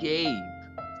escape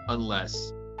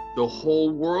unless the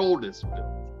whole world is built,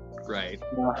 right?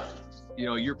 You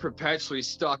know, you're perpetually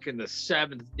stuck in the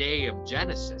 7th day of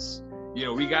Genesis. You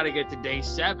know, we got to get to day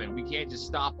 7. We can't just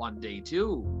stop on day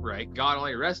 2, right? God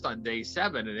only rests on day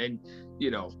 7, and then,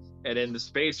 you know, and in the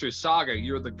Spacer Saga,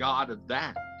 you're the god of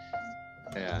that.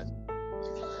 And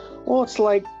well, it's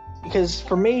like, because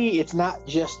for me, it's not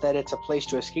just that it's a place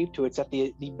to escape to; it's that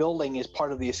the building is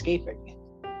part of the escaping.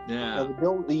 Yeah.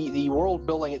 The world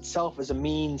building itself is a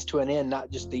means to an end,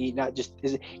 not just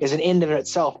is an end in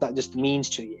itself, not just the means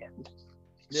to the end.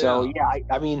 Yeah. So yeah,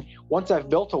 I mean, once I've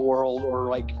built a world or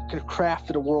like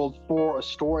crafted a world for a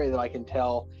story that I can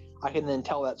tell, I can then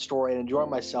tell that story and enjoy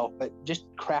myself. But just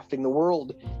crafting the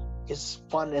world is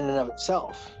fun in and of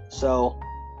itself. So,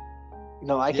 you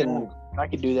know, I can I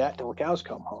could do that till the cows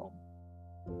come home.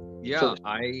 Yeah, So-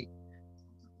 I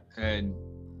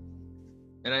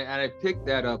picked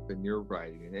that up in your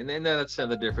writing, and then that's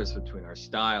the difference between our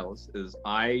styles. Is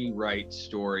I write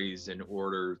stories in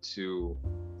order to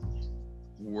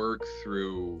work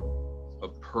through a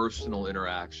personal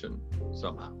interaction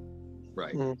somehow,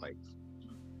 right? Mhm. Like,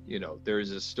 you know,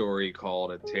 there's a story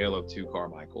called A Tale of Two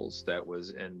Carmichaels that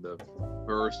was in the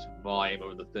first volume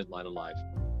of The Thin Line of Life,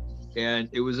 and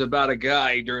it was about a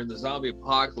guy during the zombie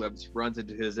apocalypse runs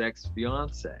into his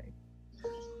ex-fiance,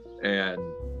 and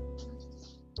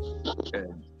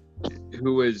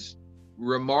who was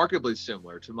remarkably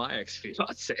similar to my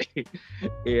ex-fiance.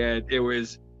 And it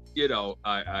was, you know,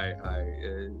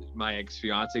 my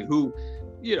ex-fiance, who,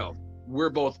 you know, we're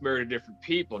both married to different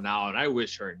people now, and I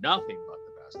wish her nothing but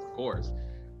the best, of course.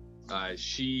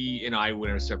 She and I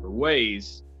went our separate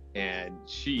ways, and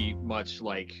she, much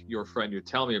like your friend you're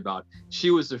telling me about,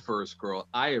 she was the first girl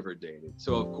I ever dated.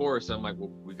 So of course I'm like, well,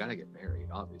 we gotta get married,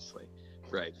 obviously,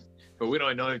 right? But we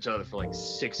don't know each other for like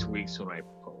 6 weeks when I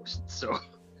proposed, so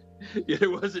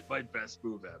it wasn't my best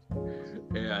move ever.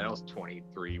 And I was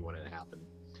 23 when it happened.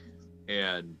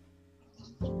 And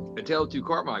A Tale of Two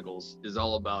Carmichaels is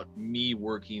all about me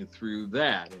working through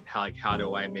that, and how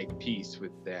do I make peace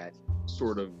with that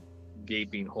sort of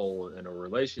gaping hole in a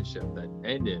relationship that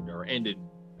ended,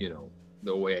 you know,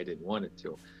 the way I didn't want it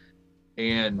to.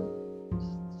 And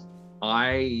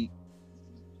I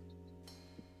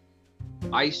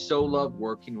so love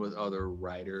working with other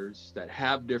writers that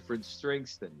have different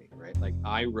strengths than me, right? Like,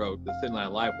 I wrote The Thin Line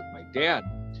of Life with my dad,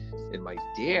 and my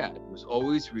dad was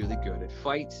always really good at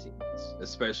fight scenes,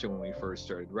 especially when we first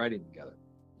started writing together.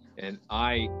 And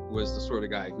I was the sort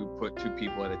of guy who put two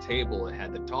people at a table and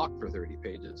had to talk for 30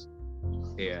 pages.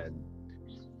 And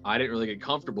I didn't really get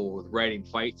comfortable with writing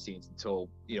fight scenes until,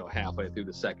 you know, halfway through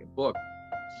the second book.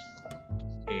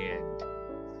 And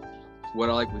what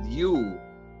I like with you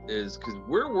is, because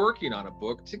we're working on a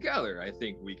book together, I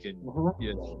think we can,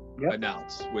 you know, Yep.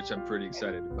 announce, which I'm pretty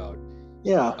excited about.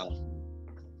 Yeah.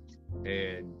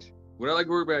 And what I like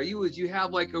about you is you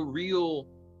have like a real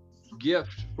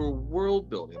gift for world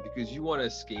building, because you want to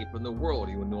escape in the world,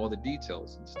 you want to know all the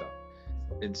details and stuff.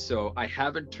 And so I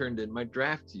haven't turned in my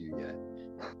draft to you yet.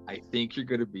 I think you're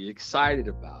going to be excited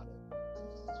about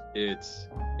it.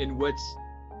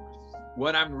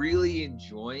 What I'm really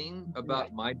enjoying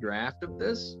about my draft of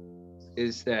this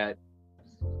is that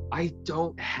I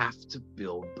don't have to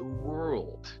build the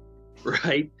world,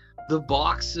 right? The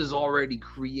box is already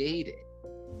created.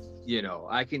 You know,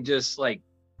 I can just like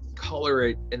color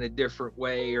it in a different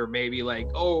way, or maybe like,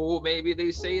 oh, maybe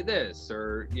they say this,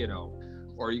 or, you know,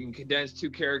 or you can condense two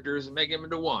characters and make them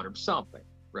into one or something,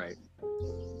 right?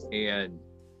 And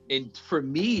for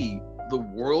me, the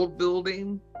world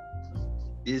building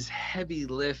is heavy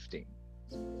lifting,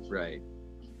 right?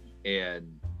 And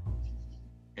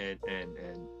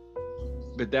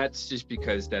but that's just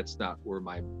because that's not where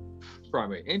my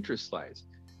primary interest lies.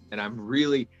 And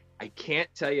I can't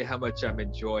tell you how much I'm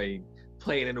enjoying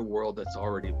playing in a world that's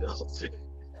already built,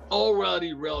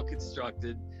 already well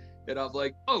constructed. And I'm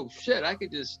like, oh shit, I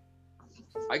could just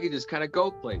kind of go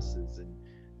places, and,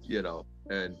 you know,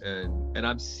 and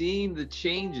I'm seeing the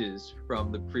changes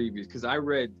from the previous, because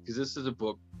this is a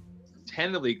book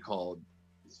tentatively called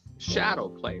Shadow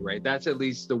Play, right? That's at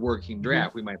least the working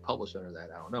draft. We might publish under that,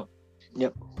 I don't know.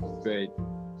 Yep. But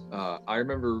I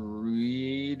remember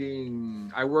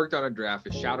I worked on a draft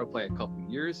of Shadow Play a couple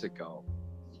years ago,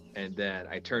 and then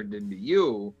I turned into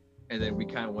you, and then we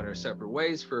kind of went our separate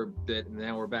ways for a bit, and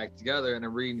now we're back together, and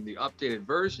I'm reading the updated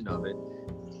version of it.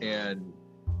 And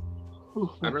I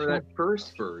remember that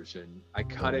first version, I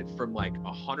cut it from like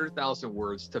 100,000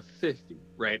 words to 50,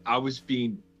 right? I was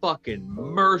being fucking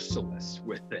merciless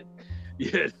with it.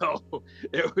 You know,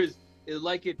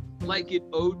 it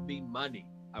owed me money.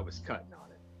 I was cutting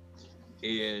on it.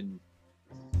 And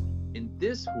in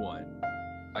this one,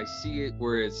 I see it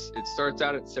where it starts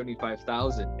out at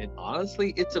 75,000, and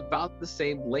honestly, it's about the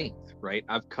same length, right?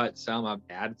 I've cut some, I've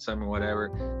added some, or whatever,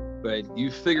 but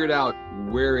you figured out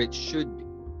where it should be,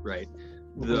 right?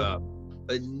 The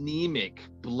anemic,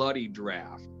 bloody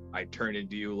draft I turned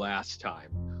into you last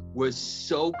time was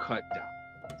so cut down,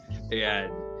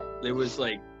 and it was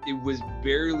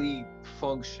barely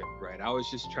functioned, right? I was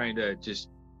just trying to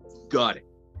gut it.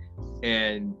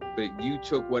 But you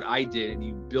took what I did and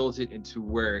you built it into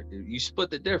where you split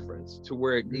the difference to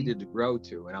where it needed to grow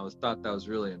to, and I thought that was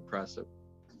really impressive.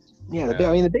 Yeah,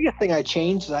 the biggest thing I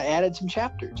changed is I added some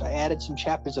chapters. I added some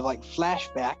chapters of like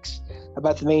flashbacks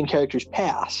about the main character's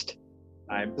past.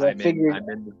 I'm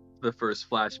in the first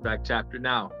flashback chapter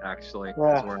now, actually.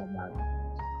 Yeah. That's where I'm at.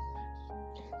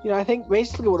 I think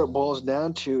basically what it boils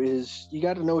down to is you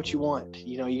got to know what you want.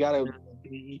 You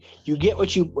get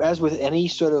what you, as with any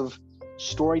sort of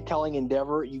storytelling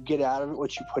endeavor, you get out of it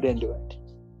what you put into it.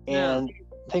 Yeah. And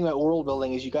the thing about world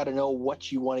building is you got to know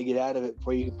what you want to get out of it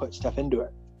before you can put stuff into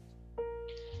it.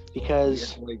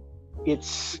 Because Yeah, like,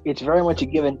 it's very much a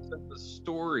given. the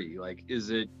story, like, is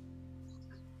it,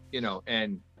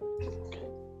 and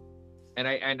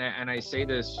I say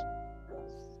this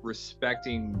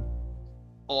respecting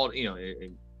all,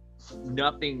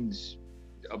 nothing's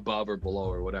above or below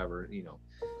or whatever,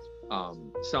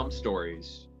 some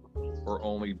stories are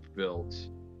only built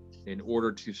in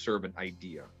order to serve an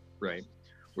idea, right?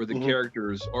 Where the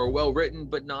characters are well written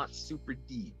but not super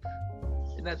deep.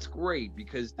 And that's great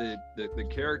because the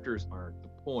characters aren't the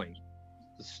point.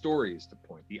 The story is the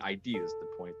point. The idea is the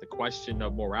point. The question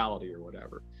of morality or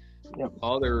whatever. Yep.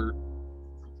 Other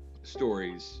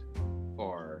stories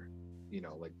are,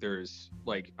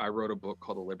 I wrote a book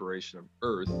called The Liberation of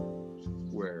Earth,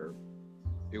 where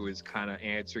it was kind of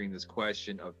answering this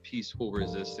question of peaceful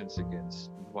resistance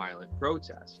against violent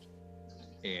protest.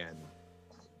 And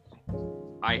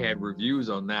I had reviews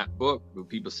on that book where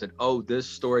people said, oh, this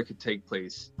story could take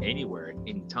place anywhere at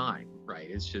any time, right?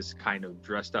 It's just kind of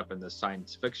dressed up in the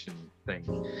science fiction thing.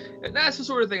 And that's the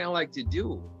sort of thing I like to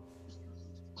do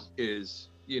is,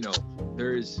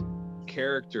 there's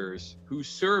characters who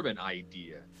serve an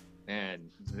idea and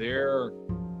their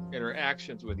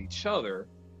interactions with each other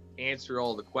answer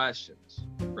all the questions,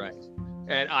 right?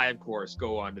 And I, of course,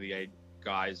 go on to the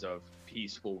guise of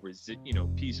peaceful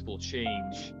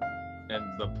change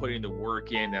and the putting the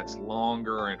work in that's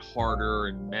longer and harder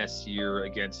and messier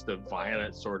against the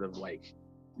violent sort of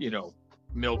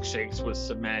milkshakes with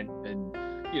cement and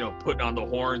putting on the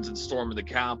horns and storming the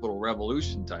Capitol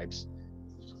revolution types.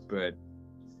 But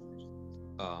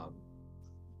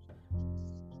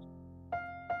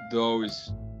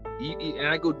those, and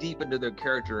I go deep into their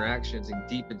character actions and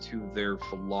deep into their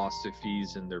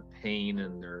philosophies and their pain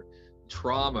and their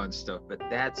trauma and stuff, but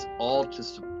that's all to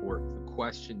support the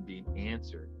question being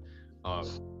answered of,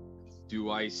 do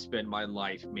I spend my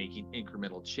life making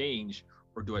incremental change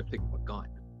or do I pick up a gun?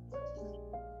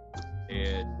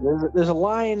 And there's a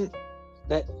line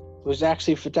that was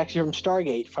actually from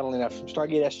Stargate, funnily enough, from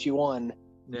Stargate SG-1,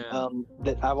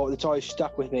 that's always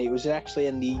stuck with me. It was actually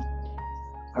in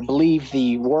I believe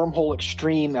the Wormhole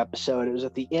Extreme episode. It was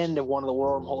at the end of one of the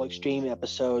Wormhole Extreme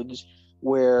episodes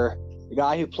where the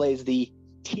guy who plays the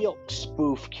Teal'c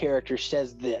spoof character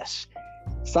says this: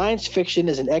 science fiction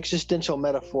is an existential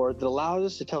metaphor that allows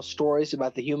us to tell stories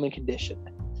about the human condition.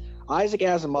 Isaac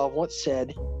Asimov once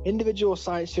said, individual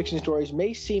science fiction stories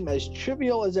may seem as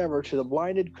trivial as ever to the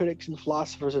blinded critics and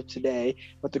philosophers of today,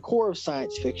 but the core of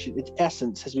science fiction, its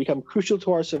essence, has become crucial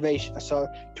to our salvation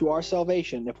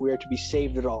if we are to be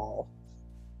saved at all.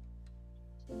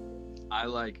 I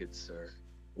like it, sir.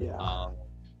 Yeah.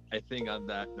 I think on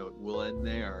that note, we'll end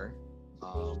there.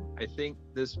 I think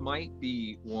this might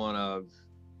be one of,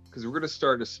 because we're going to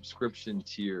start a subscription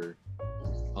tier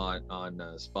on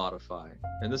Spotify,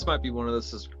 and this might be one of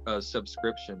the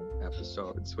subscription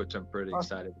episodes, which I'm pretty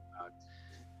excited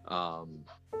about.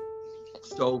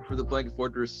 So for the Blanket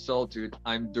Fortress Solitude,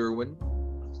 I'm Derwin.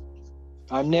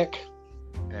 I'm Nick.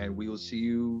 And we will see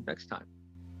you next time.